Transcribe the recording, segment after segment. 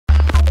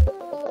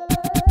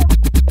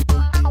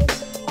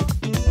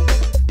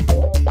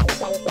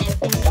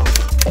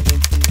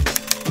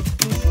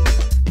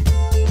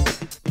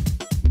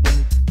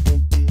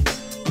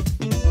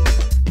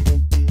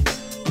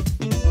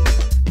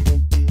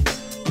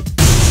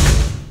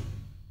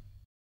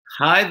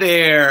Hi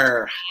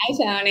there. Hi,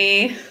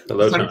 Tony.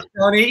 Hello, Tony.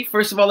 Tony.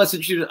 First of all, let's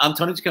introduce. I'm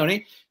Tony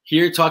Taccone,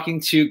 here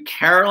talking to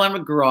Titley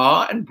and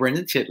McGraw and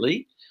Brendan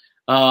Titley,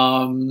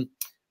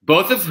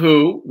 both of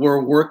who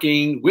were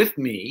working with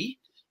me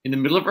in the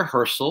middle of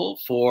rehearsal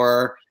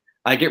for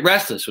I Get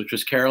Restless, which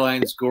was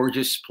Caroline's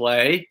gorgeous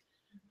play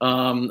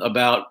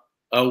about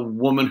a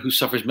woman who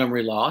suffers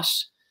memory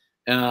loss.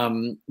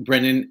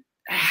 Brendan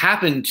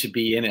happened to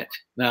be in it.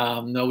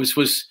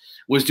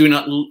 Was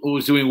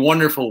doing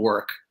wonderful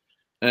work.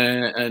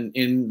 And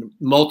in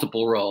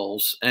multiple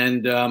roles,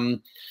 and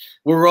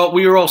we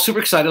were all super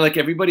excited, like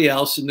everybody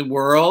else in the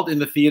world, in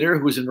the theater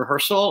who was in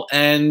rehearsal,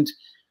 and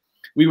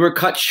we were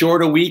cut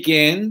short a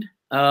weekend,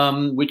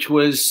 which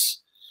was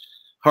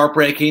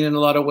heartbreaking in a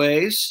lot of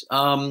ways.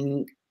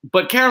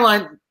 But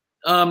Caroline,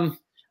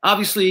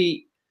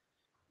 obviously,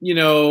 you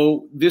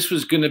know, this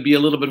was going to be a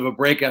little bit of a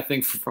break, I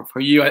think, for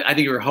you. I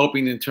think you were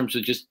hoping in terms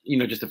of just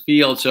a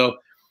field. So,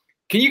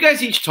 can you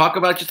guys each talk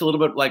about just a little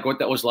bit like what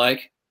that was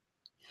like?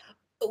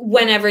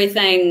 When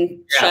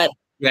everything shut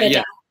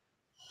down.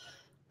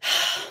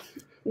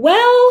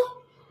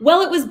 Well,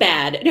 it was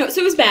bad. No,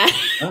 so it was bad.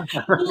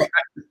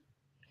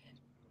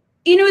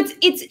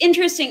 It's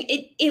interesting.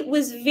 It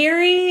was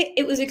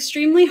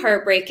extremely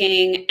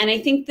heartbreaking. And I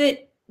think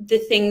that the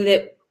thing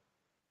that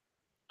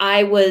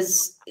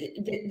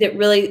that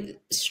really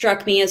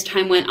struck me as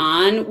time went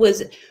on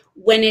was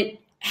when it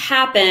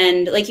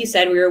happened. Like you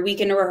said, we were a week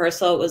into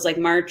rehearsal. It was like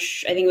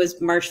March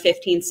 15th,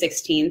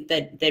 16th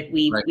that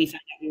we found out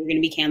we were going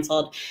to be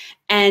canceled.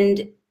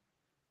 And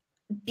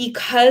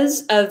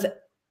because of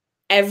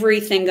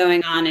everything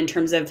going on in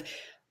terms of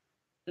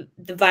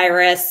the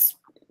virus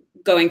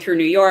going through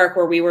New York,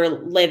 where we were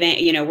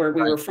living, where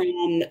we were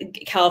from,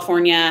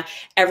 California,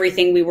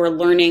 everything we were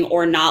learning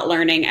or not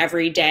learning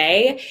every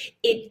day.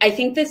 I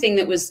think the thing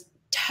that was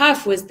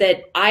tough was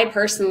that I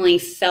personally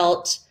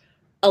felt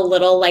a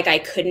little like I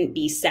couldn't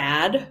be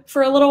sad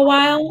for a little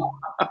while.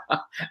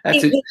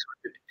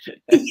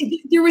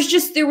 There was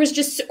just,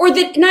 or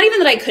that not even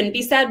that I couldn't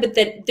be sad, but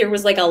that there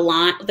was like a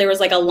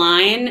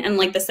line, and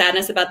like the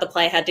sadness about the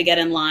play had to get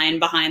in line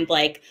behind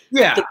like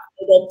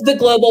the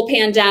global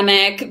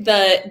pandemic,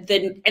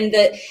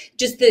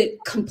 just the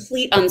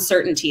complete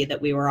uncertainty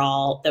that we were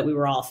all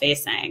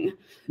facing.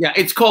 Yeah,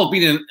 it's called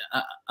being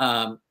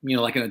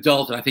like an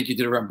adult, and I think you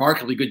did a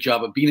remarkably good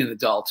job of being an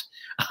adult.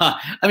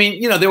 I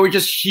mean, there were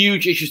just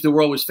huge issues the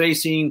world was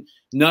facing.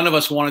 None of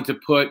us wanted to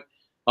put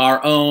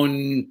our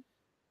own,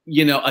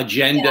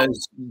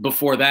 agendas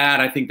before that.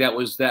 I think that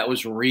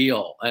was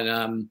real.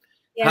 And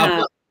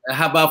how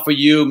about for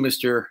you,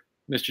 Mr.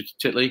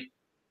 Titley?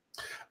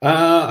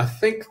 I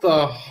think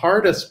the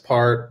hardest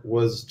part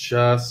was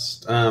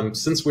just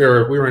since we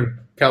were in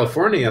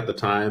California at the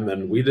time,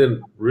 and we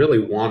didn't really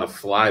want to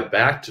fly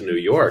back to New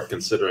York,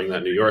 considering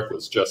that New York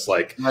was just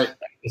like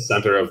the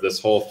center of this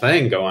whole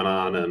thing going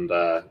on, and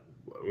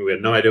we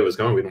had no idea what was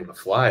going on. We didn't want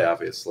to fly,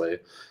 obviously.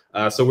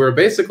 So we were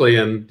basically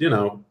in,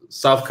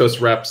 South Coast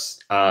Rep's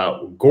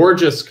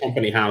gorgeous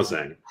company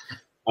housing.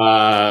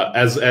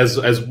 As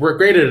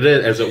great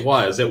as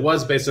it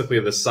was basically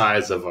the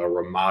size of a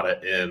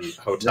Ramada Inn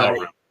hotel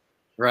room.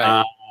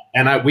 Right.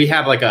 And we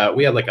had like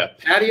a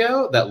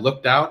patio that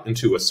looked out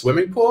into a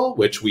swimming pool,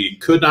 which we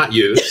could not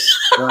use.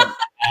 So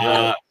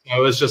it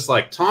was just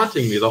like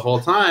taunting me the whole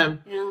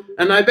time. Yeah.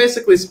 And I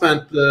basically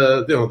spent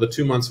the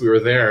 2 months we were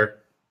there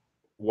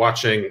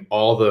watching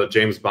all the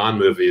James Bond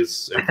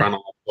movies in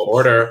chronological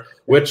order,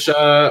 which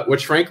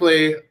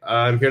frankly,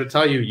 I'm here to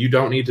tell you, you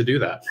don't need to do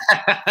that.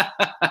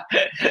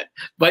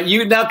 But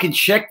you now can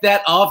check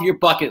that off your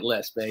bucket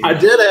list, baby. I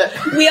did it.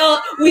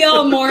 We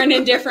all mourn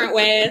in different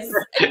ways.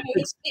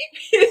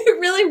 It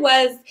really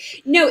was.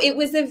 No, it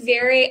was a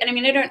very, and I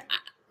mean,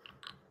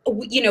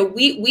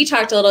 we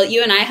talked a little,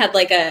 you and I had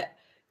like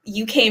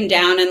you came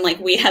down and like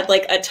we had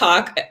like a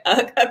talk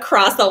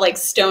across a like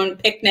stone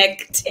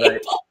picnic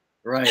table.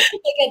 Right.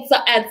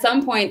 Like at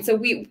some point. So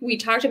we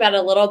talked about it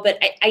a little,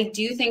 but I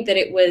do think that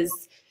it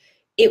was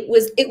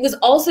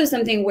also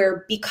something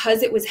where,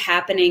 because it was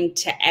happening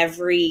to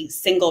every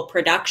single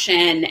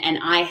production, and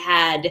I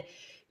had,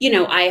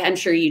 I'm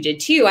sure you did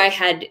too. I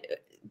had,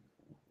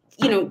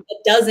 a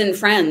dozen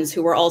friends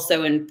who were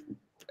also in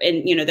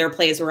their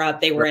plays were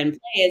up, they were in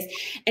plays.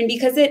 And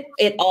because it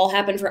all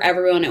happened for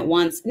everyone at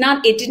once,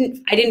 I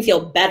didn't feel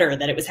better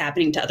that it was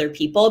happening to other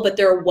people, but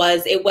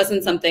it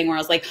wasn't something where I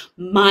was like,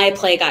 my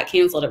play got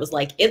canceled. It was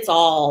like, it's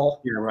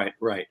all. Yeah, right.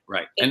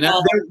 And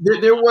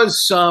there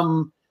was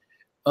some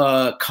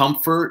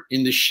comfort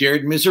in the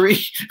shared misery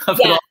of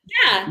it all.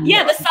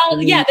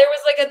 Yeah.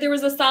 There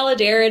was a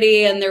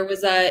solidarity, and I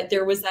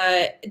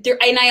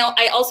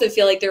also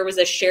feel like there was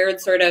a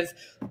shared sort of,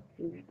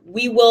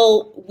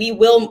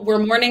 we're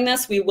mourning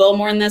this, we will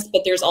mourn this,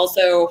 but there's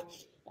also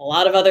a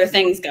lot of other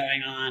things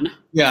going on.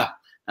 Yeah.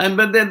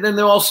 But then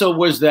there also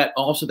was that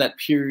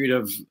period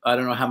of, I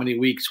don't know how many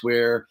weeks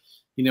where,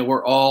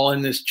 we're all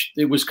in this,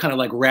 it was kind of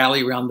like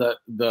rally around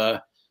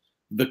the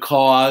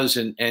cause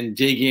and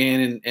dig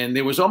in. And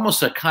there was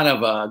almost a kind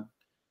of a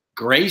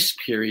grace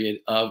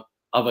period of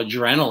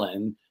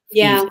adrenaline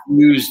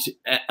infused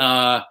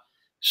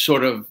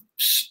sort of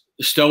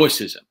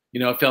stoicism. You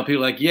know, it felt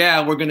people like,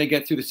 yeah, we're going to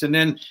get through this. And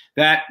then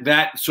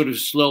that sort of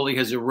slowly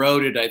has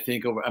eroded, I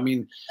think. Over, I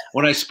mean,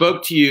 when I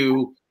spoke to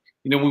you,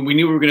 you know, when we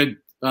knew we were going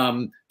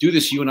to do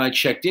this, you and I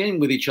checked in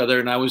with each other,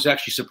 and I was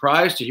actually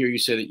surprised to hear you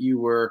say that you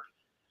were,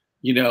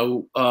 you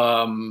know,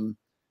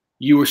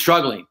 you were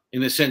struggling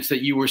in the sense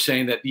that you were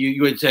saying that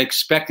you had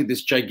expected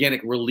this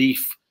gigantic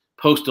relief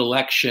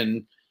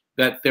post-election,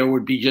 that there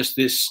would be just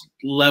this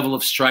level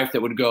of strife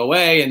that would go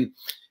away, and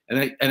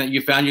that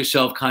you found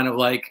yourself kind of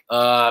like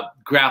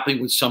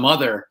grappling with some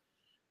other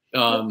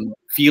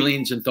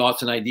feelings and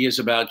thoughts and ideas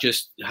about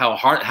just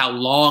how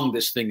long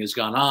this thing has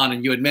gone on.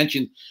 And you had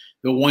mentioned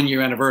the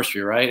 1-year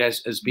anniversary, right,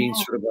 as being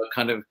sort of a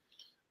kind of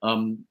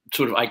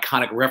sort of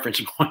iconic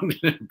reference point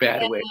in a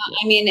bad way.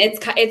 I mean,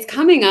 it's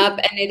coming up,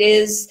 and it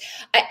is.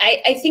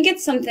 I think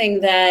it's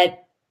something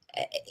that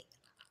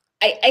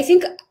I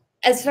think,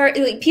 as far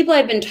like people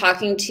I've been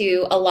talking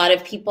to, a lot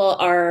of people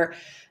are,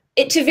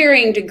 to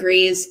varying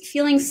degrees,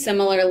 feeling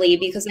similarly,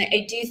 because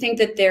I do think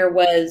that there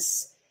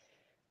was,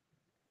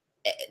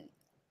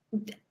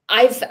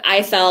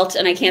 I felt,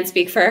 and I can't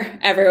speak for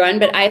everyone,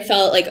 but I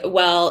felt like,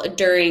 well,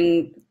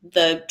 during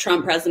the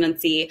Trump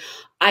presidency,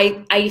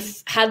 I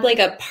had like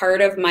a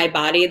part of my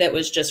body that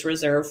was just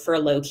reserved for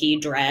low-key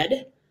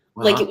dread.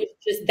 Like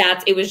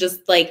it was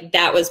just like,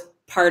 that was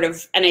part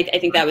of, and I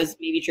think that was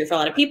maybe true for a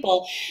lot of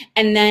people.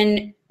 And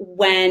then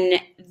when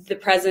the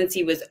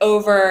presidency was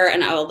over,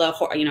 and all the,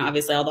 you know,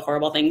 obviously all the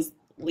horrible things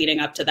leading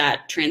up to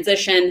that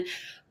transition,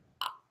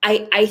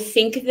 I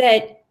think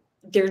that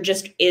there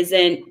just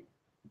isn't,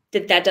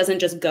 that doesn't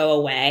just go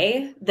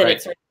away, that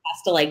it sort of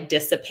has to like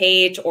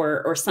dissipate,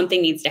 or something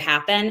needs to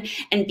happen.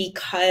 And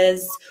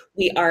because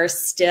we are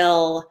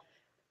still,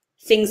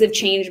 things have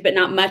changed, but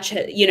not much,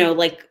 you know,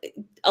 like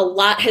a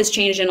lot has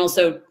changed, and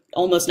also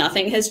almost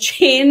nothing has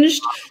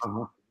changed.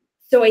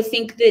 So I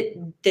think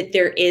that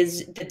there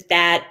is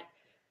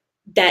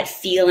that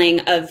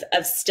feeling of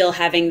still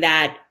having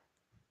that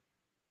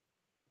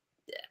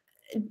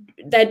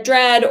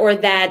dread, or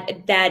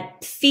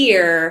that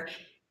fear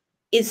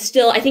is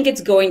still, I think it's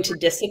going to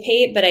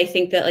dissipate, but I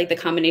think that like the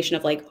combination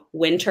of like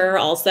winter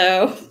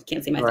also,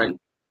 can't see my thumb.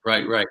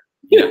 Right.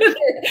 Yeah.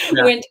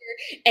 Winter,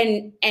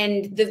 and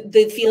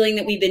the feeling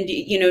that we've been,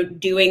 you know,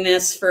 doing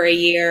this for a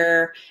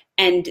year,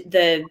 and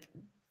the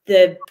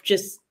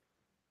just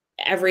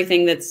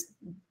everything that's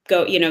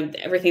you know,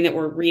 everything that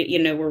we're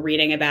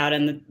reading about,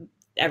 and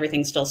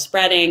everything's still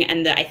spreading.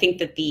 And I think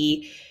that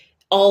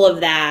all of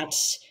that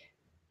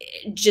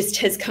just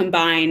has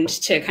combined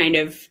to kind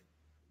of,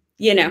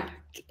 you know,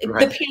 the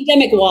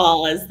pandemic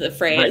wall is the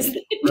phrase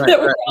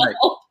that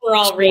we're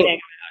all reading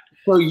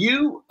about. So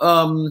you,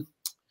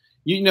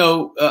 you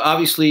know,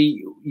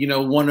 obviously, you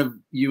know, one of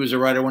you is a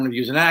writer, one of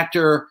you is an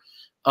actor.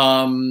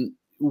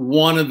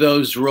 One of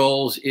those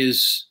roles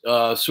is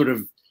sort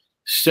of,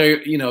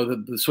 you know,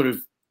 the sort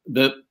of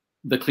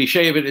the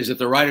cliche of it is that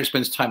the writer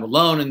spends time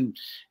alone,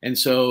 and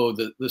so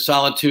the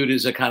solitude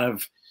is a kind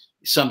of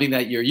something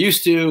that you're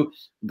used to.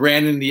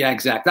 Brandon, the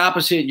exact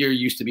opposite. You're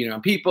used to being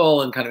around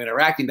people and kind of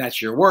interacting.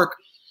 That's your work.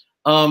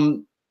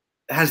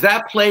 Has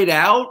that played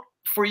out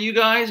for you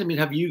guys? I mean,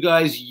 have you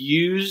guys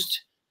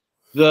used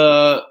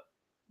the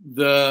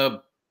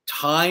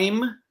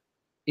time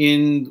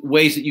in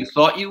ways that you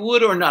thought you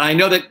would, or not? I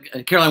know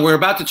that, Caroline, we're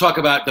about to talk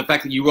about the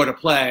fact that you wrote a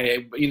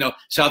play. You know,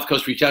 South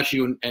Coast reached out to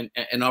you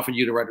and offered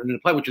you to write a new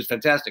play, which is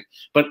fantastic.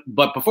 But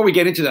before we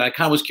get into that, I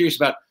kind of was curious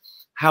about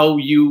how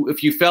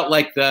if you felt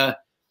like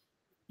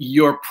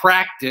your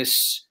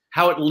practice,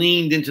 how it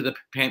leaned into the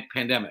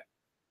pandemic.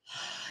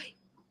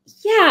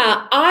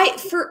 Yeah,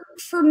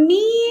 for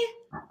me,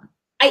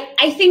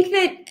 I think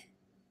that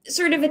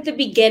sort of at the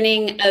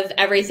beginning of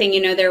everything, you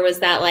know, there was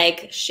that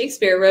like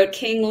Shakespeare wrote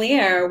King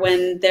Lear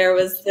when there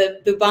was the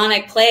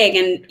bubonic plague,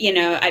 and you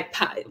know, I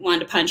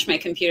wanted to punch my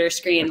computer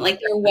screen. Like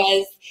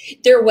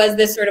there was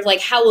this sort of like,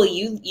 how will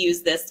you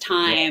use this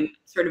time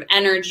sort of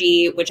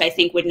energy, which I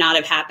think would not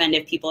have happened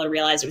if people had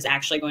realized it was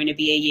actually going to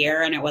be a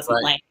year and it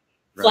wasn't like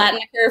flatten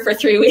the curve for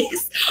 3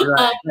 weeks.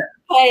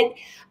 But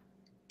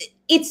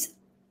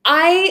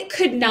I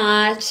could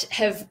not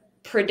have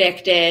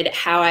predicted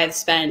how I've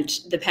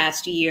spent the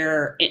past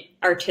year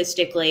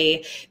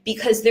artistically,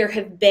 because there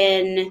have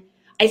been,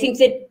 I think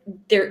that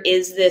there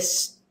is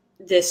this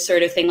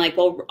sort of thing like,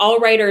 well, all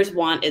writers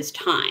want is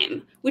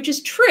time, which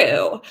is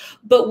true.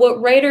 But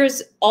what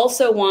writers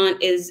also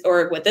want is,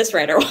 or what this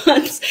writer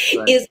wants,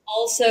 is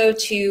also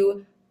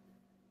to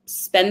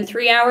spend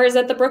 3 hours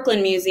at the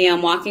Brooklyn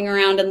Museum, walking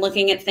around and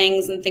looking at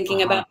things and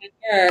thinking about my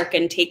work,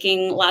 and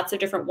taking lots of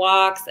different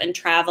walks and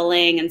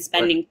traveling and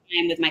spending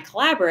time with my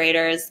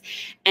collaborators.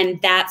 And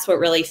that's what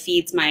really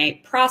feeds my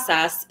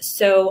process.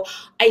 So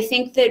I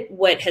think that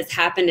what has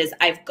happened is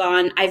I've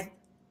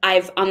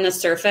on the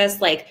surface,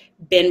 like,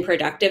 been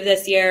productive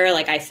this year.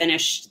 Like, I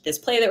finished this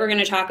play that we're going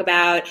to talk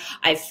about.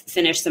 I've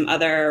finished some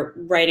other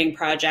writing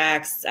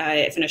projects.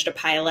 I finished a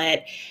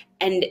pilot.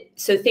 and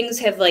so things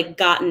have like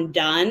gotten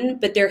done,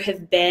 but there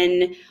have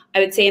been, I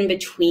would say, in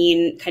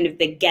between kind of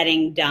the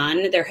getting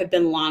done, there have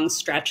been long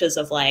stretches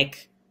of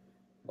like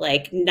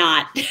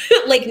not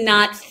like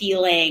not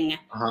feeling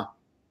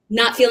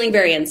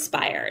very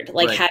inspired,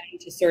 like having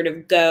to sort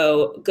of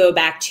go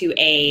back to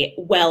a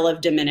well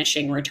of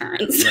diminishing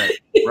returns.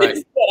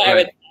 Right. What I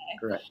would say.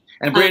 Correct.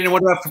 And Brandon,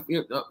 what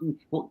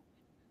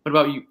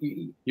about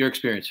you, your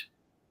experience?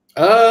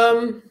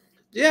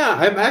 Yeah,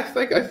 I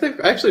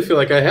actually feel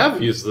like I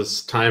have used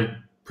this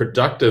time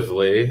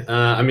productively.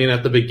 I mean,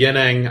 at the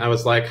beginning, I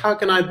was like, how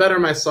can I better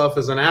myself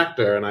as an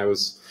actor? And I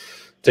was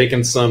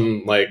taking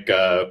some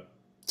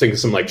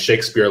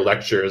Shakespeare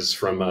lectures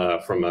from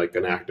like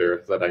an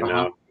actor that I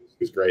know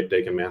who's great,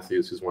 Dakin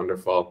Matthews, who's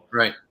wonderful.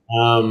 Right.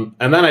 And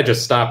then I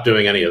just stopped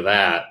doing any of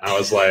that. I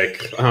was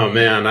like, oh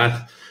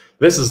man,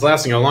 this is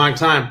lasting a long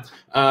time.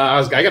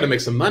 I got to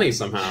make some money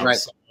somehow. Right.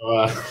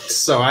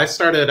 So I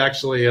started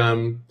actually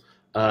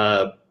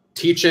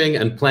teaching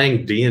and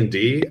playing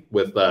D&D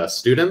with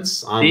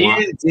students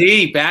online.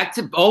 D&D, back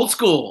to old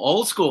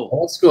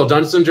school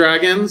Dungeons and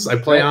Dragons. I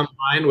play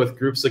online with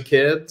groups of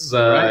kids,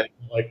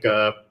 like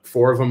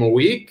 4 of them a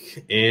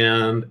week,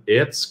 and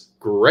it's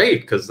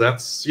great because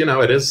that's,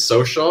 it is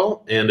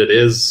social and it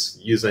is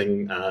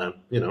using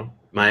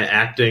my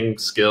acting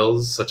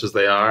skills, such as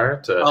they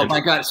are, to. Oh my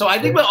God! So I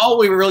think all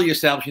we were really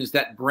establishing is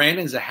that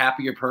Brandon's a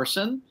happier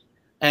person.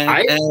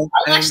 I'm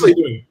actually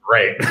doing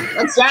great.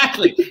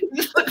 Exactly.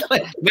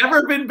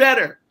 Never been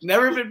better.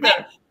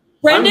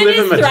 Brendan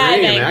is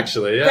thriving. Dream,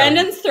 actually, yeah.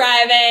 Brendan's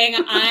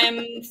thriving.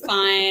 I'm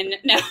fine.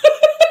 No.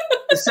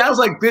 It sounds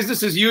like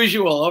business as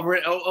usual over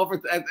at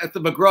the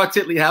McGraw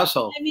Titley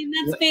household. I mean,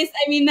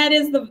 that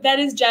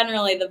is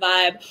generally the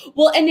vibe.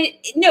 Well, and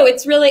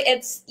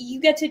it's you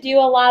get to do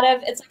a lot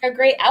of, it's like a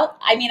great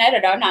I mean, I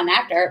don't know, I'm not an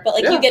actor,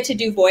 but you get to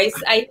do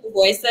voices.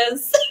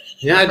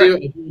 Yeah, I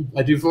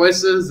do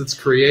voices. It's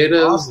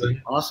creative.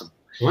 Awesome.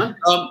 What?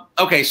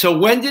 Okay, so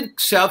when did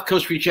South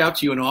Coast reach out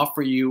to you and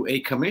offer you a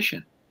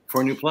commission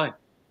for a new play?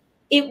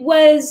 It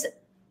was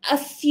a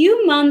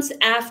few months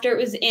after, it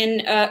was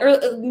in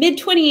mid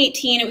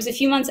 2018. It was a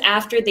few months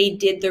after they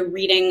did the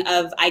reading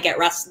of I Get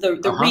Restless,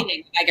 the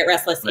reading of I Get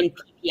Restless in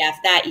PPF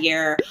that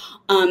year.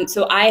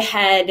 So I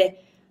had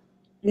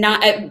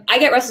not, I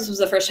Get Restless was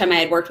the first time I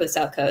had worked with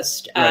South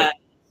Coast.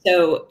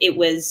 So it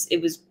was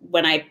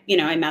when I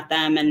met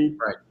them, and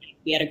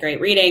we had a great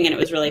reading and it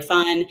was really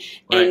fun.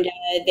 And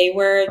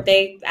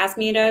they asked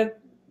me to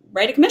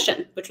write a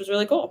commission, which was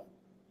really cool.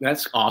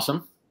 That's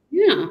awesome.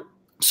 Yeah.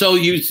 So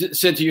you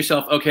said to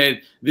yourself, okay,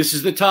 this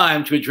is the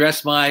time to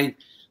address my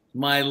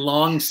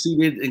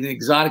long-seated and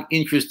exotic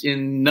interest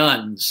in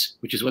nuns,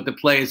 which is what the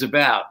play is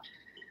about.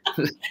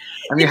 I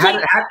mean, how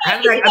did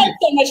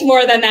so much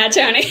more than that,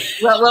 Tony.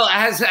 Well,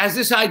 has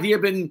this idea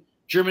been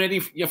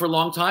germinating for a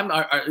long time?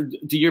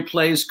 Do your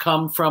plays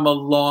come from a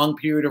long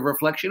period of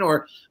reflection,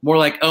 or more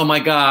like, oh my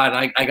God,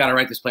 I got to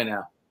write this play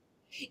now?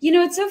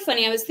 It's so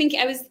funny. I was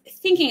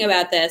thinking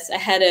about this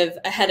ahead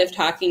of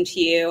talking to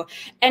you,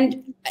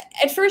 and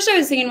at first I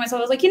was thinking to myself,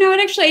 I was like,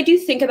 actually, I do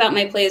think about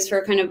my plays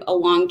for kind of a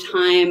long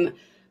time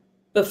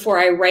before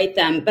I write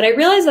them, but I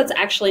realize that's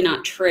actually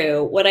not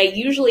true. What I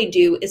usually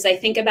do is I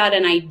think about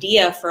an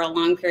idea for a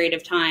long period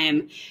of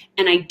time,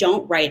 and I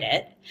don't write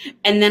it,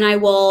 and then I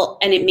will,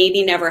 and it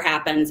maybe never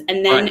happens,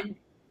 and then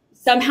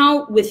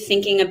somehow with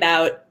thinking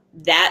about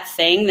that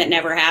thing that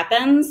never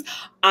happens,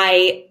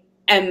 I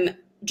am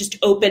just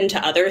open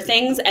to other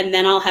things, and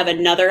then I'll have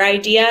another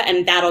idea,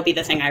 and that'll be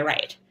the thing I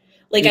write.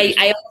 Like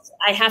I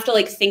have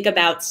to think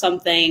about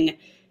something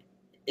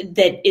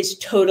that is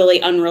totally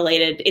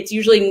unrelated. It's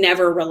usually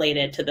never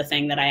related to the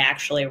thing that I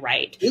actually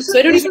write. So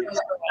I don't even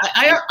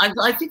remember.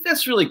 I think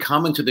that's really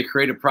common to the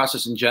creative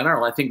process in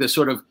general. I think the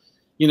sort of,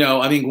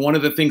 I think one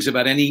of the things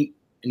about any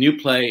new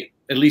play,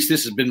 at least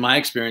this has been my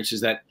experience, is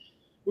that,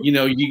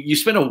 you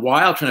spend a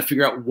while trying to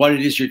figure out what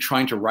it is you're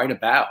trying to write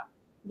about.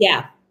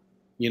 Yeah.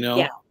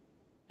 Yeah.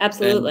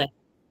 Absolutely.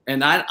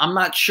 And I'm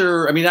not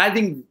sure. I mean, I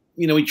think,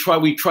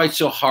 we tried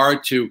so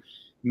hard to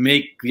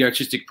make the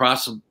artistic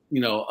process,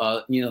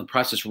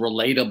 process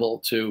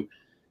relatable to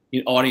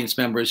audience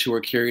members who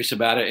are curious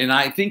about it. And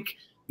I think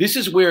this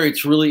is where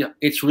it's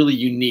really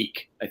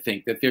unique. I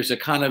think that there's a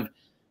kind of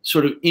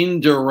sort of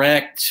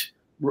indirect,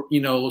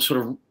 sort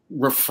of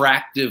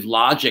refractive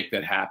logic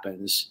that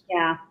happens.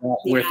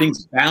 Where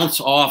things bounce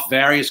off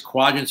various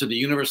quadrants of the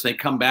universe, they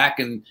come back,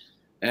 and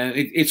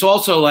it's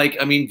also like,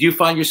 I mean, do you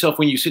find yourself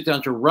when you sit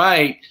down to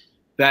write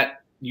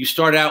that you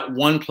start out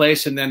one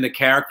place and then the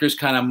characters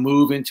kind of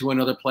move into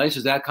another place?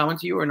 Is that common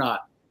to you or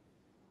not?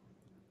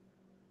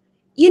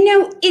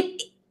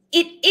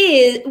 It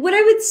is. What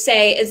I would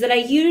say is that I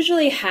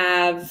usually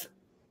have,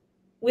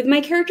 with my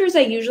characters,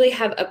 I usually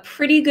have a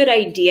pretty good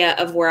idea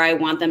of where I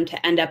want them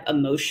to end up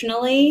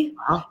emotionally.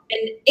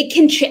 And it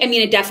can,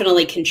 it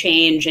definitely can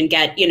change and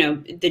get,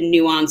 the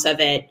nuance of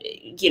it,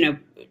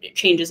 it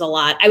changes a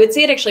lot. I would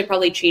say it actually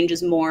probably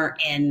changes more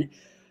in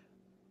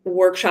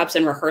workshops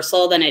and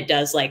rehearsal than it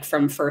does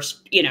from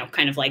first,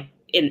 kind of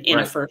in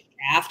a first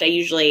draft. I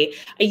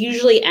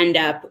usually end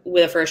up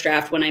with a first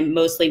draft when I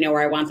mostly know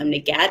where I want them to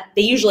get.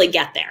 They usually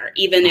get there,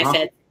 even if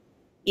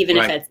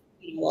it's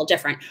a little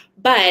different.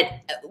 But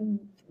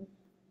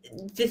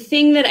the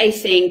thing that I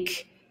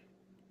think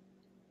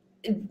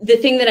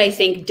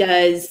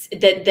does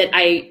that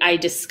I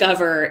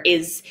discover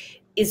is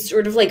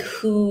sort of like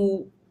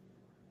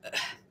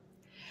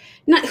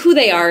not who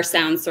they are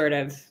sounds sort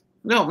of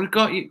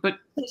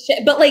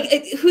but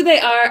like who they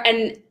are,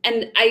 and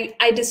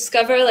I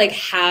discover like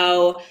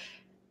how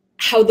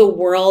the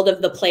world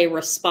of the play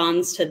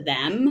responds to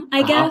them,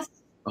 I guess.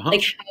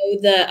 Like how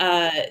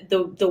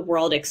the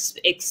world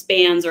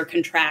expands or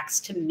contracts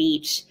to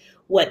meet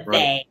what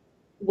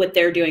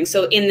they're doing.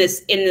 So in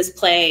this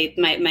play,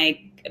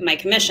 my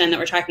commission that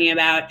we're talking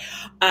about,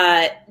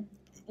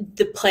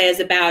 the play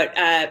is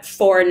about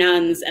 4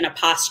 nuns and a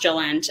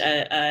postulant,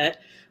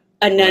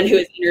 a nun who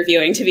is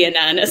interviewing to be a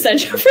nun,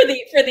 essentially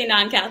for the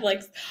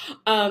non-Catholics,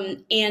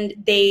 and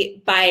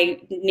they,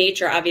 by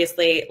nature,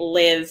 obviously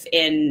live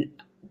in.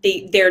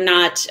 They're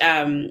not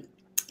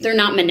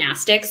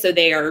monastic, so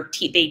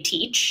they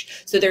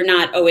teach, so they're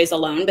not always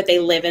alone, but they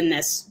live in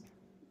this.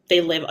 They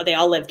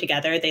all live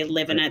together. They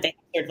live in they have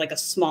sort of like a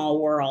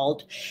small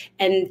world,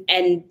 and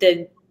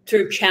the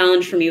sort of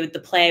challenge for me with the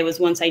play was,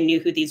 once I knew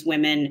who these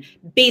women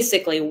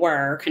basically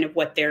were, kind of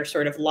what their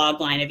sort of log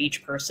line of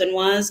each person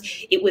was,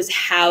 it was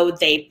how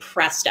they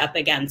pressed up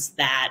against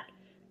that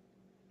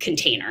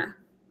container,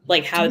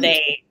 like how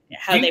they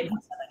pressed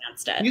up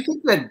against it. Do you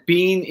think that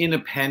being in a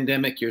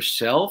pandemic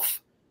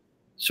yourself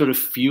sort of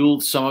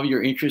fueled some of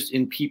your interest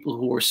in people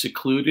who were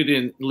secluded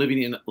and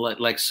living in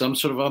like some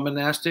sort of a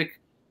monastic?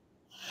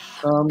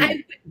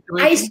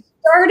 I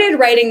started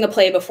writing the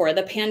play before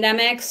the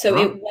pandemic, so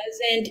it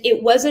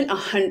wasn't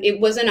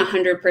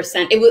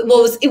 100%.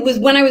 It was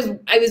when I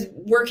was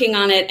working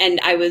on it, and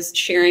I was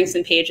sharing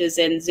some pages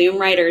in my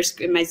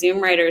Zoom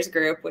writers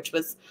group, which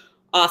was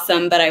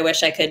awesome. But I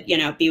wish I could,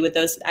 be with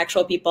those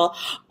actual people.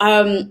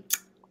 And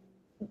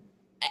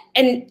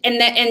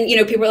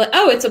people are like,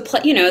 oh, it's a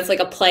play, it's like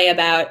a play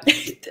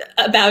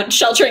about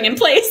sheltering in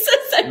place,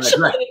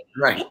 essentially.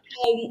 Right.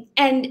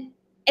 And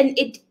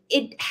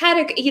it had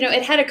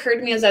occurred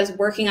to me as I was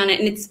working on it,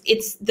 and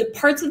it's the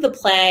parts of the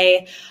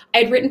play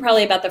I'd written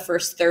probably about the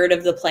first third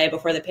of the play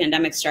before the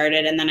pandemic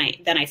started, and then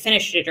I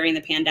finished it during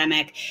the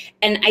pandemic.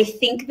 And I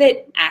think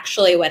that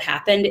actually what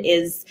happened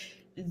is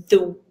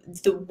the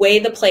way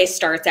the play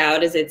starts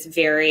out is it's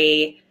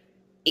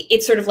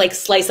sort of like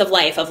slice of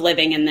life of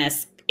living in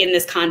this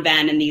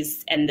convent and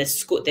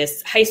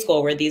this high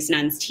school where these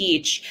nuns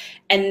teach.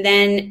 And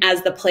then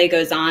as the play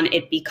goes on,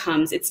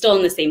 it's still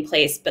in the same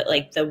place, but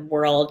like the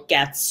world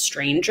gets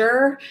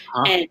stranger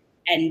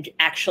and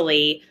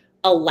actually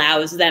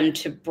allows them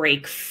to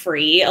break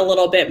free a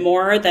little bit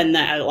more a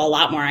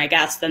lot more, I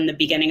guess, than the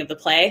beginning of the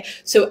play.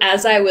 So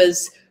as I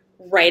was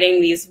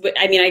writing these,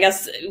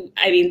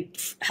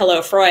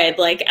 hello Freud,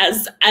 like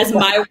as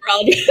my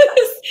world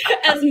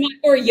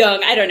or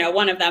Jung, I don't know,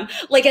 one of them,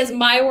 like as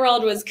my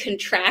world was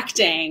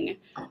contracting,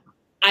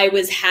 I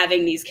was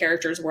having these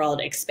characters' world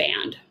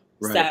expand.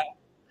 Right. So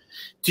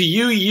do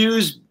you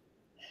use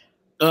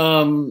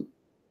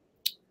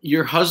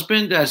your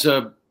husband as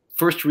a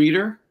first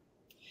reader?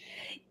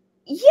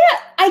 Yeah,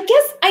 I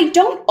guess I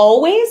don't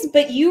always,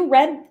 but you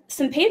read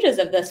some pages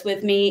of this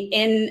with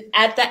me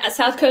at the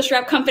South Coast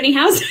Rep Company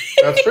house.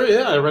 That's true.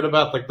 Yeah, I read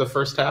about like the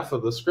first half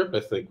of the script, I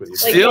think. When you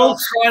still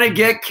trying to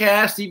get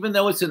cast, even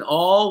though it's an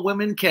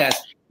all-women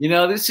cast.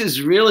 This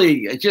is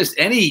really just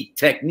any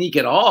technique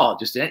at all.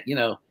 Just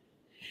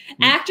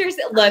actors,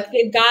 look,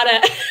 they've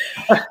gotta.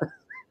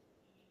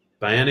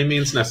 By any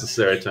means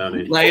necessary,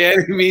 Tony. By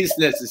any means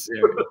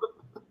necessary.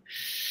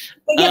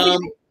 I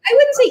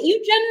wouldn't say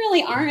you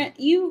generally aren't.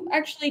 You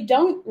actually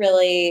don't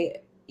really.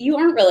 You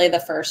aren't really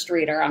the first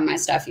reader on my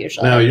stuff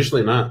usually. No,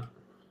 usually not.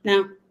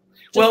 No.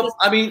 Well,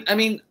 I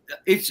mean,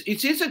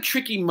 it's a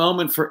tricky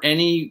moment for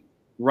any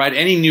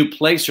new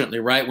play, certainly,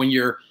 right? When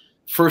you're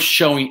first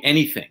showing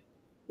anything.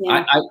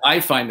 Yeah. I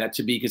find that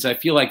to be, because I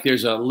feel like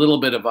there's a little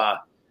bit of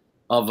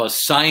a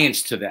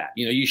science to that.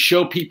 You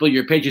show people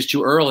your pages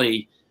too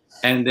early,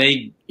 and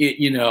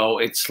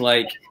it's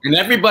like, and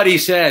everybody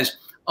says,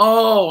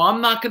 oh,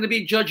 I'm not going to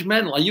be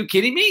judgmental. Are you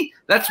kidding me?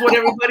 That's what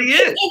everybody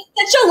is.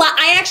 It's such a lot.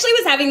 I actually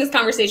was having this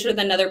conversation with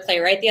another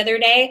playwright the other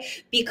day,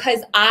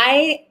 because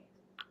I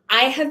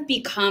have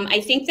become,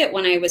 I think that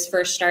when I was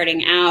first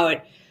starting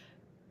out,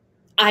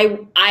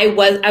 I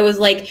was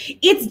like,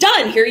 it's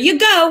done. Here you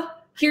go.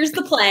 Here's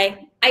the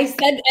play. I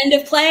said end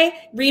of play,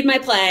 read my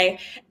play.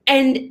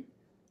 And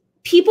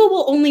people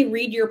will only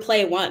read your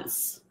play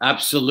once.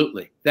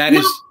 Absolutely. That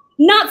is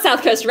not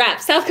South Coast Rep.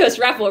 South Coast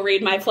Rep will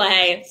read my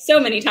play so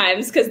many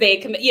times because they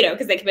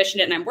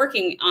commissioned it and I'm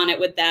working on it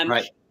with them.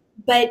 Right.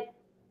 But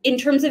in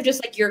terms of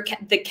just like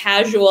the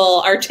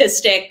casual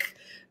artistic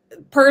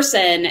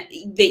person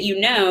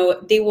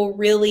that they will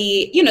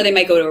really, they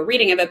might go to a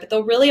reading of it, but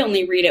they'll really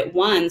only read it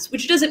once,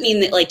 which doesn't mean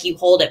that like you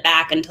hold it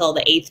back until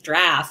the 8th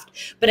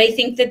draft. But I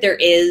think that there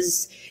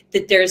is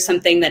that there's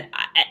something that,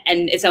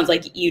 and it sounds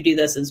like you do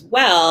this as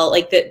well,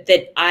 like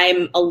that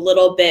I'm a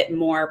little bit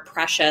more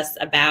precious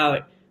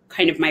about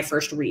kind of my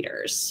first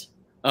readers.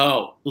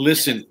 Oh,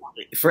 listen,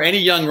 for any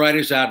young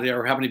writers out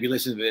there who happen to be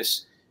listening to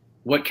this,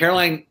 what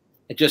Caroline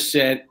just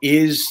said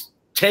is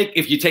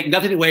if you take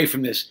nothing away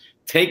from this,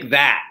 take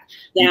that.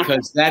 Yeah.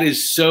 Because that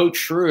is so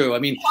true. I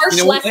mean,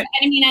 lesson,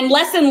 and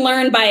lesson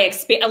learned by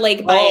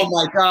experience. Oh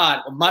my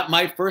God,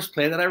 my first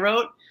play that I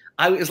wrote,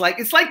 I was like,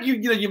 it's like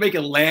you make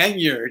a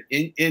lanyard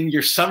in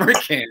your summer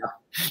camp.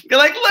 You're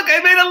like, look, I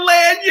made a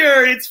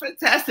lanyard. It's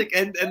fantastic.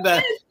 And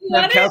the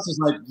counselor's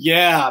like,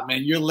 yeah,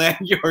 man, your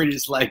lanyard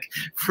is like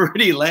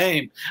pretty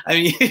lame. I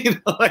mean,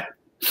 I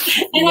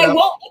won't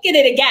look at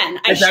it again.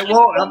 I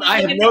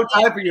have no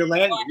time for your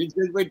lanyard.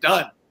 We're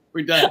done.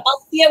 We're done.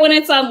 I'll see it when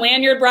it's on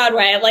Lanyard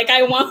Broadway. Like,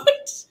 I won't.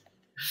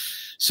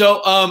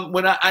 So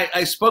when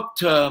I spoke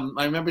to,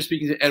 I remember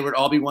speaking to Edward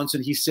Albee once,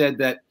 and he said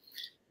that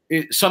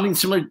something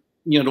similar,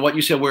 to what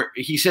you said, where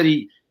he said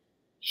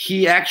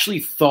he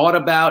actually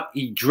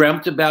he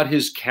dreamt about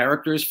his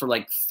characters for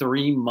like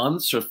 3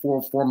 months or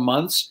four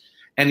months.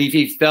 And if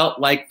he felt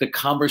like the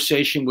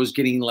conversation was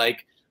getting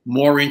like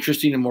more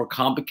interesting and more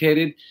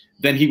complicated,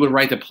 then he would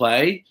write the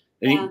play.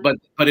 Yeah.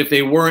 But if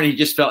they weren't, he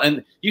just felt.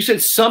 And you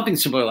said something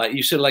similar, like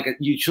you said, like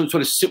you should sort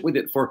of sit with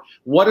it for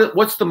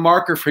what's the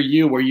marker for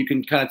you where you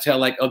can kind of tell,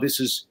 like, oh, this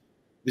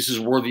is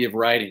worthy of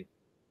writing.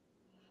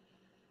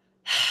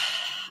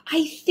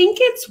 I think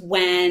it's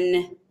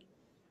when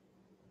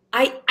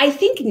I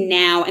think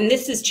now, and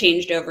this has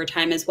changed over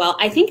time as well.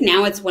 I think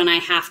now it's when I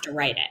have to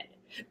write it,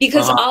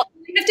 because I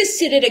have to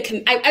sit at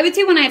I would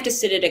say when I have to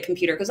sit at a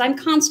computer, because I'm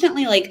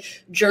constantly like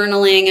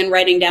journaling and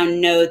writing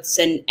down notes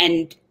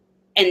and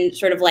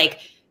sort of like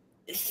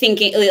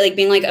thinking, like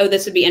being like, oh,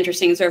 this would be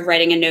interesting, sort of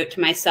writing a note to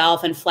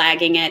myself and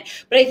flagging it.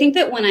 But I think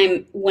that when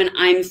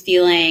I'm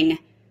feeling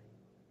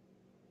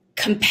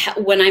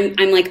when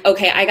I'm like,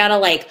 okay, I gotta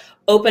like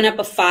open up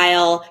a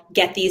file,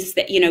 get these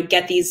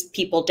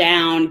people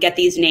down, get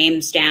these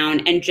names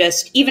down, and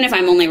just, even if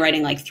I'm only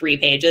writing like 3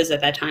 pages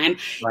at that time,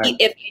 right,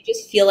 if I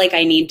just feel like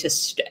I need to,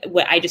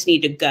 I just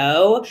need to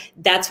go,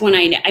 that's when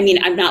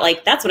I'm not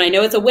like, that's when I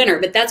know it's a winner,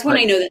 but that's when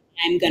I know that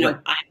I'm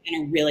gonna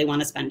really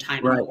want to spend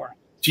time in the work.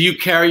 Do you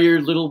carry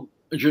your little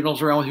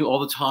journals around with you all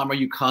the time? Are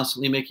you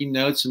constantly making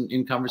notes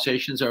in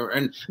conversations?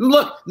 And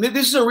look,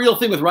 this is a real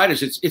thing with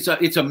writers.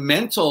 It's a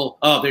mental.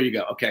 Oh, there you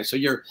go. Okay, so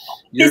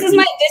this is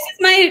my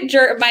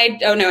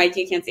oh no,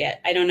 you can't see it.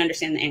 I don't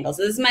understand the angles.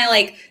 This is my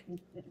like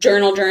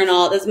journal.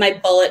 This is my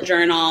bullet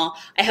journal.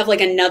 I have like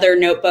another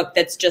notebook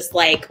that's just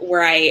like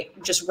where I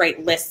just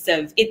write lists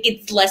of.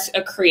 It's less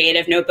a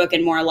creative notebook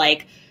and more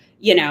like,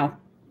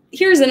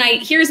 here's an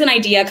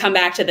idea, come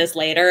back to this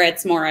later.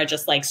 It's more a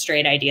just like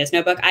straight ideas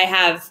notebook.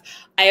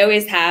 I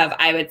always have,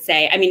 I would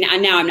say, I mean,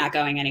 now I'm not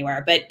going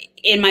anywhere, but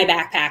in my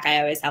backpack, I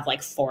always have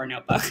like 4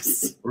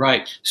 notebooks.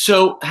 Right.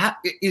 So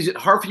is it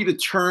hard for you to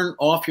turn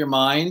off your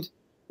mind?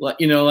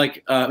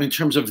 In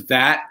terms of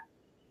that.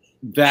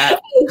 I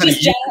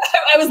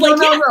was like,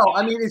 no.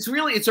 I mean, it's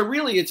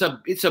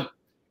a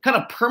kind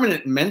of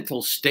permanent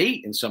mental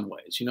state in some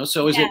ways,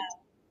 So is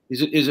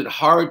it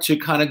hard to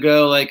kind of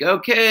go like,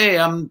 okay,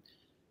 I'm,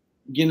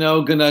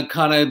 gonna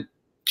kind of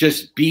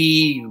just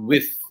be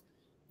with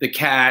the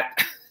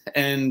cat,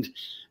 and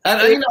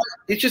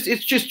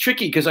it's just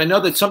tricky, because I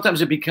know that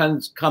sometimes it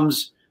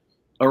becomes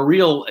a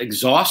real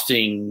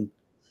exhausting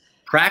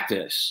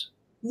practice.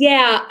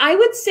 Yeah, I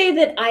would say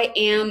that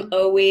I'm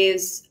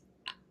always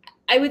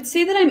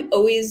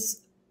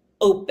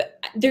open.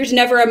 There's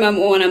never a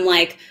moment when I'm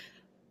like,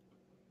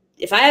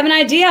 if I have an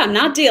idea, I'm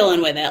not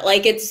dealing with it.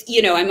 Like it's,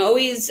 I'm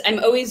always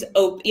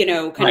open,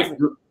 kind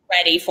of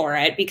ready for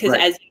it, because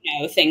as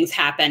you know, things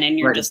happen and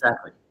you're just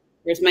exactly.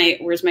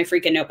 Where's my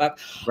freaking notebook?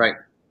 Right.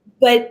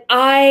 But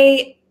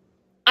I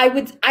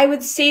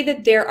would say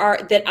that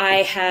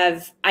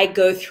I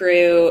go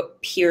through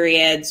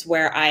periods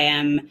where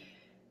I'm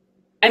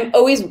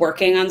always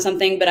working on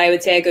something, but I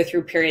would say I go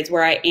through periods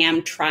where I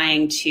am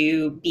trying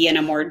to be in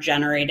a more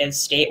generative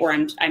state, where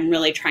I'm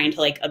really trying to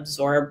like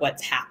absorb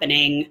what's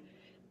happening,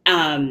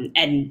 and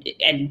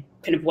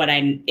kind of what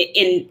I'm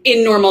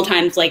in normal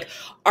times, like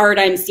art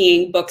I'm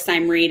seeing, books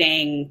I'm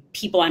reading,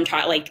 people I'm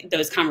talking, like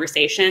those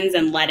conversations,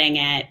 and letting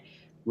it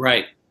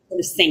sort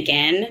of sink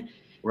in.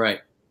 Right.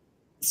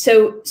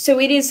 So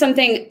it is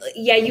something,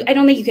 I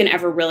don't think you can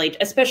ever really,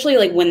 especially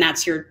like when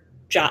that's your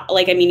job.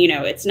 Like, I mean,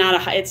 it's not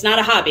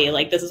a hobby.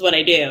 Like, this is what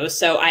I do.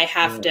 So I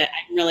have to,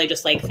 I'm really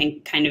just like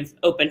kind of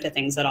open to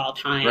things at all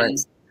times. Right.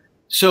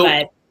 So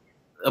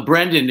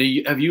Brendan,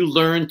 have you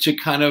learned to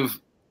kind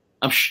of,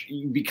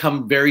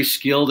 become very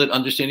skilled at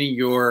understanding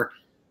your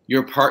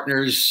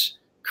partner's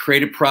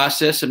creative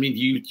process? I mean, do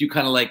you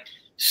kind of like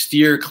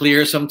steer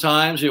clear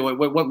sometimes?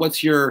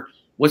 What's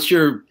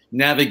your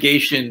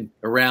navigation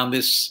around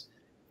this?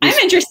 I'm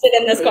interested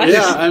in this question.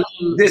 Yeah,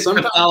 this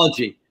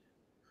mythology.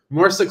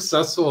 More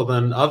successful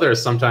than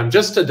others sometimes.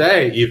 Just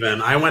today,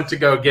 even, I went to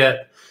go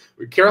get.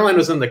 Caroline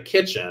was in the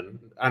kitchen,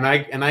 and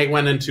I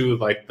went into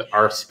like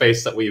our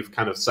space that we've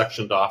kind of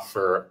sectioned off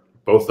for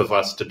both of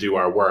us to do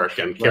our work,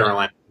 and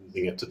Caroline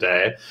using it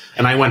today.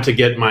 And I went to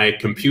get my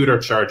computer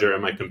charger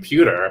and my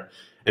computer,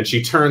 and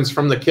she turns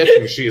from the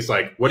kitchen. She's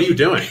like, "What are you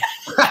doing?"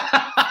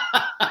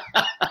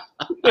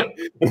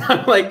 And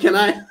I'm like, can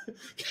I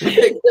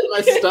get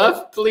my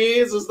stuff,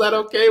 please? Is that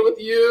okay with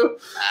you?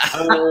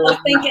 I was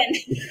thinking.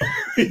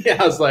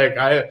 Yeah, I was like,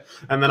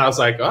 and then I was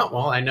like, oh,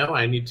 well, I know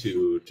I need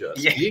to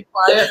just be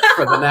quiet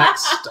for the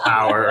next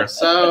hour or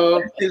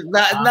so. It's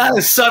not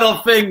a subtle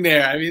thing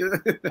there. I mean,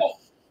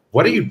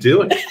 what are you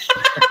doing?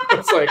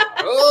 It's like,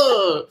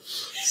 oh.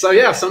 So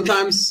yeah,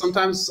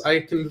 sometimes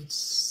I can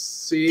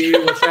see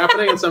what's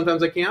happening, and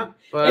sometimes I can't.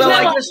 But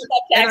well,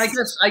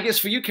 I guess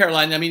for you,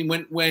 Caroline, I mean,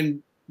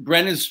 when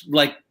Brendan's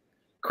like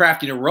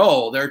crafting a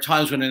role, there are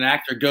times when an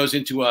actor goes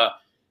into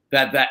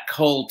that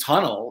cold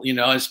tunnel, you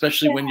know,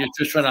 especially when you're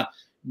just trying to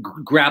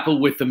grapple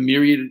with the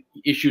myriad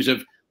issues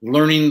of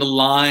learning the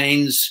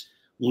lines,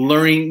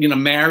 learning, you know,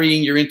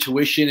 marrying your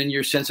intuition and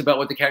your sense about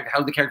what the character,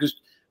 how the character's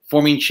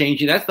forming,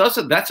 changing. That's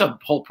a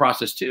whole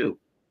process too.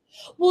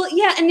 Well,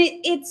 yeah, and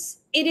it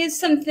is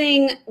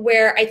something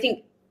where I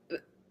think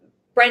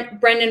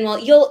Brendan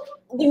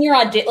when you're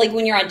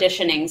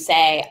auditioning,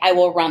 say, I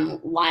will run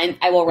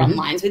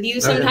lines with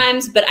you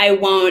sometimes, but I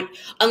won't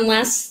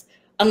unless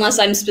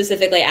I'm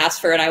specifically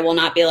asked for it. I will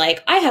not be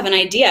like, I have an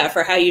idea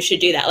for how you should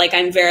do that. Like,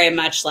 I'm very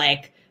much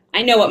like,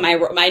 I know what my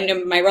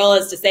role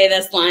is to say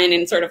this line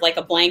in sort of like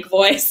a blank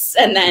voice,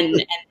 and then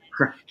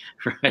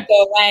right.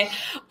 go away.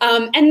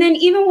 And then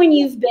even when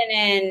you've been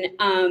in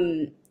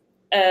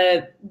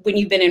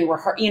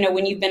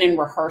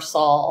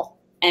rehearsal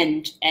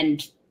and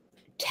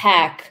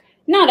tech.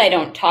 Not I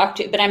don't talk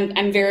to, but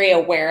I'm very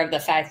aware of the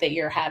fact that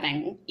you're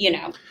having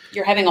a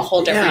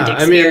whole different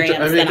experience.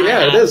 I mean,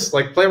 it is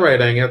like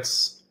playwriting.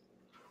 It's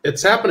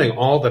happening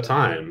all the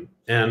time,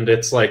 and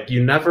it's like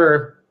you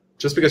never,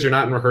 just because you're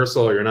not in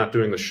rehearsal or you're not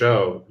doing the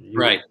show,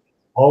 right?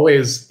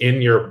 Always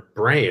in your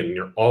brain,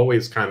 you're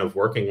always kind of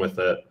working with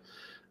it,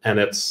 and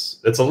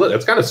it's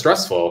kind of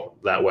stressful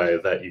that way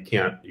that you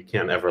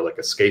can't ever like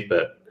escape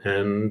it.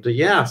 And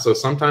yeah, so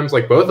sometimes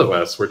like both of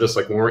us, we're just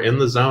like, when we're in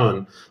the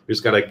zone, we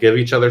just got to give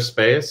each other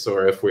space,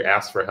 or if we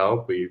ask for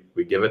help, we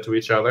give it to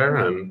each other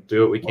and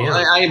do what we can.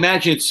 Well, I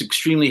imagine it's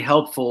extremely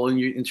helpful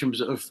in terms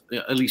of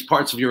at least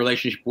parts of your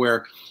relationship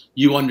where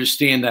you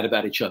understand that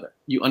about each other.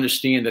 You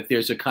understand that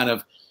there's a kind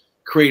of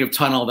creative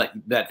tunnel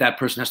that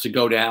person has to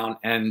go down,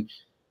 and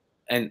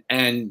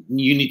you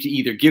need to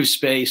either give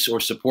space or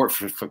support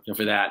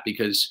for that,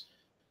 because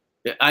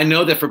I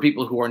know that for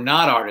people who are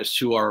not artists,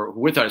 who are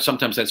with artists,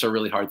 sometimes that's a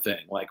really hard thing.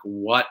 Like,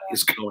 what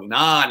is going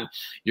on?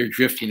 You're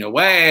drifting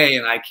away,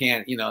 and I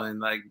can't, you know, and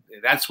like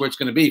that's where it's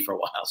going to be for a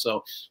while.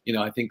 So, you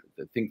know, I think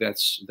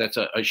that's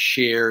a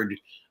shared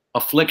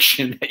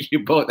affliction that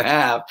you both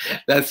have.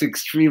 That's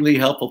extremely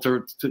helpful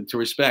to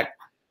respect.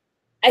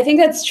 I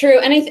think that's true,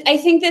 and I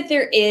think that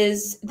there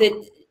is that,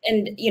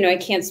 and you know, I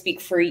can't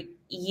speak for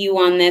you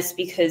on this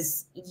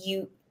because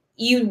you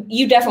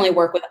definitely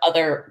work with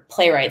other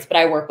playwrights, but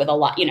I work with a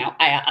lot, you know,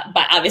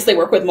 but obviously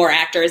work with more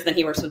actors than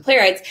he works with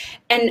playwrights.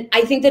 And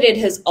I think that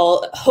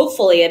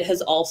hopefully it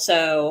has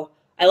also,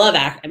 I love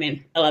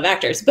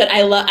actors, but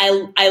I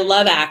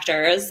love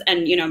actors,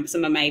 and, you know,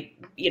 some of my,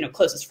 you know,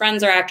 closest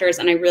friends are actors,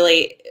 and I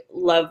really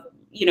love,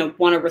 you know,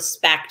 want to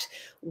respect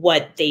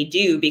what they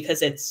do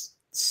because it's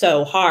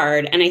so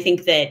hard. And I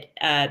think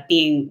that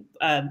being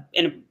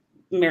in a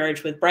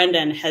marriage with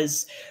Brendan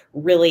has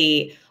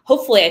really,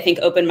 hopefully, I think,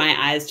 opened my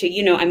eyes to,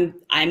 you know,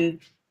 I'm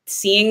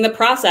seeing the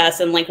process,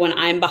 and like when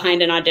I'm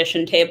behind an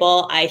audition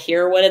table, I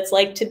hear what it's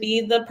like to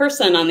be the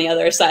person on the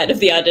other side of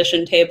the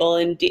audition table,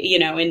 and you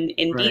know, in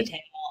right. detail.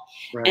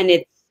 Right.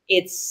 And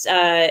it's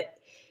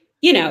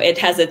you know, it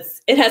has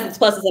its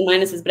pluses and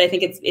minuses, but I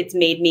think it's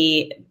made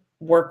me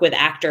work with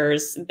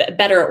actors,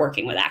 better at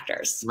working with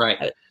actors.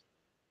 Right.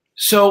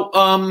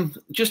 So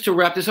just to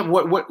wrap this up,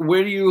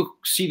 where do you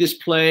see this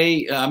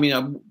play? I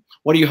mean,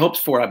 what are your hopes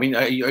for? I mean,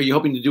 are you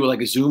hoping to do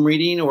like a Zoom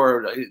reading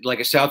or like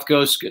a South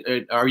Coast?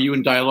 Are you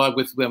in dialogue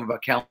with them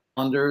about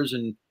calendars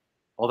and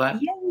all that?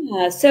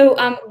 Yeah. So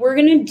we're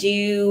going to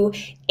do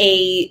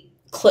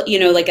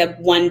like a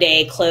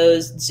one-day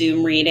closed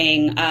Zoom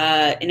reading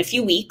in a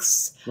few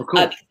weeks. Oh,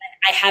 cool.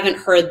 I haven't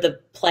heard the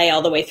play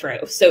all the way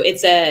through. So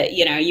it's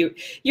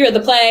you're the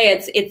play.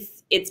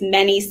 It's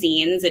many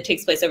scenes. It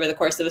takes place over the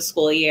course of a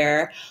school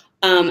year.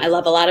 I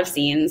love a lot of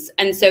scenes.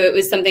 And so it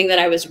was something that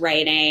I was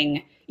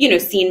writing, you know,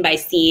 scene by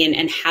scene,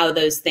 and how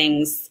those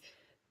things,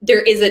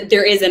 there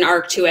is an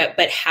arc to it,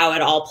 but how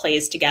it all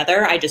plays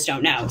together, I just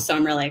don't know. So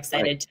I'm really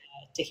excited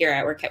to hear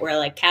it. We're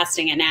like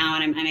casting it now,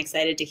 and I'm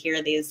excited to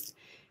hear these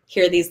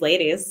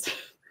ladies.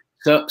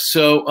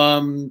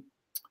 So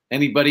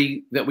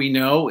anybody that we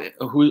know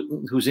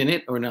who's in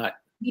it or not?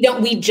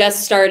 We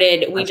just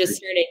started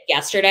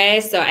yesterday,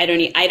 so I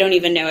don't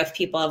even know if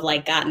people have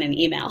like gotten an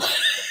email.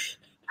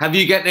 Have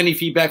you gotten any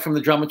feedback from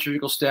the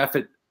dramaturgical staff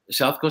at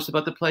South Coast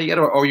about the play yet,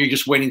 or are you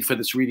just waiting for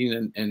this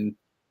reading and?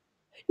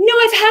 No,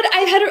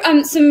 I've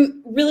had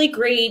some really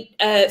great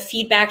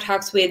feedback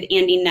talks with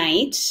Andy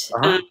Knight,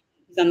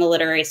 who's on the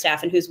literary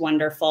staff and who's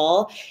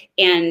wonderful.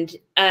 And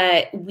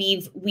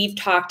we've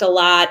talked a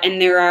lot,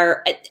 and there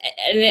are,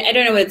 and I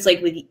don't know what it's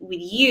like with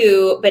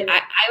you, but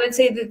I would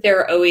say that there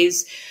are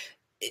always,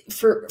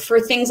 for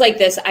things like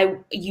this, I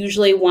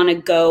usually want to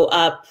go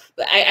up,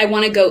 I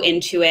want to go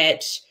into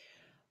it.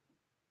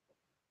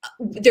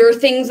 There are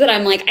things that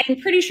I'm like,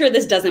 I'm pretty sure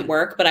this doesn't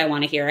work, but I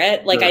want to hear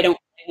it. Like, I don't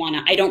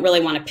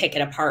really want to pick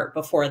it apart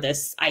before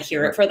I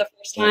hear it for the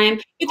first time.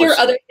 But there are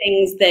other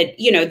things that,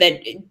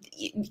 that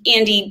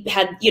Andy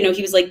had,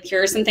 he was like,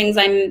 here are some things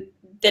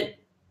that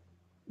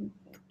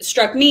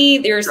struck me.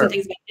 There are some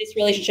things about this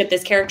relationship,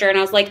 this character. And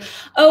I was like,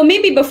 oh,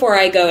 maybe before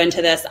I go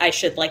into this, I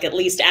should like at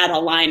least add a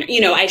line,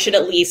 I should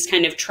at least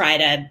kind of try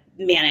to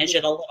manage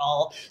it a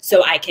little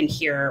so I can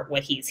hear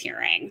what he's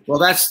hearing. Well,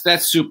 that's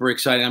super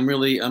exciting. I'm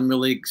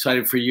really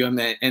excited for you. And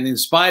in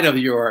spite of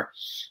your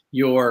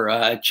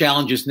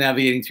challenges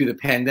navigating through the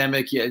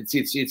pandemic,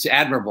 it's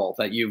admirable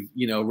that you've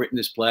written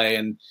this play,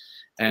 and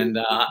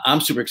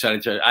I'm super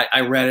excited to. I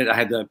read it. I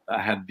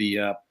had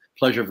the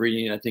pleasure of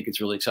reading it. I think it's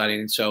really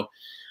exciting, and so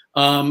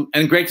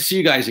and great to see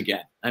you guys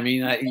again. I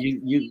mean,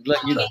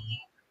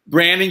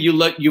 Brandon,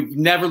 you've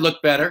never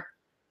looked better,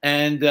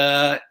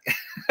 and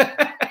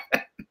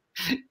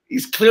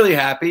he's clearly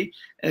happy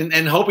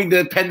and hoping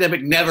the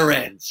pandemic never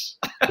ends.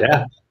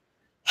 Yeah.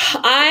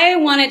 I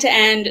want it to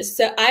end.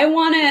 So I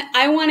want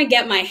to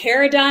get my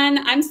hair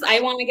done. I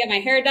want to get my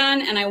hair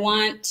done, and I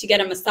want to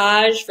get a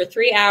massage for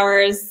 3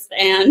 hours.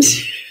 And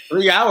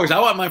 3 hours. I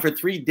want mine for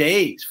 3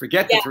 days.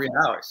 Forget the 3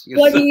 hours.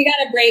 Well, we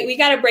got to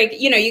break.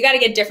 You got to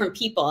get different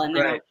people in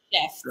their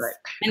shifts. Right.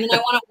 And then I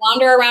want to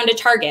wander around a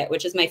Target,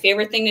 which is my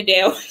favorite thing to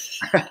do.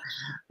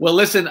 Well,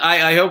 listen,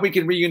 I hope we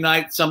can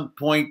reunite at some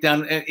point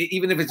down,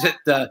 even if it's at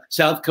the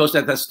South Coast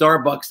at the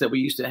Starbucks that we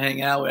used to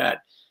hang out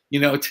at.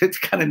 To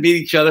kind of meet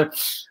each other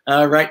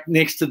right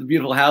next to the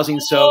beautiful housing.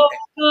 So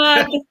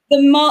the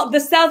mall, the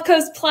South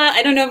Coast Plaza,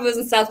 I don't know if it was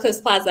in South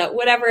Coast Plaza,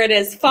 whatever it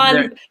is,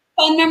 fun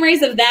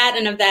memories of that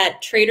and of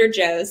that Trader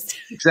Joe's.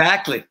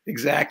 Exactly.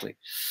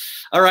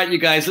 All right, you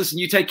guys, listen,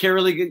 you take care,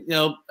 really good,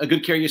 a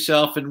good care of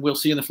yourself, and we'll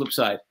see you on the flip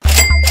side.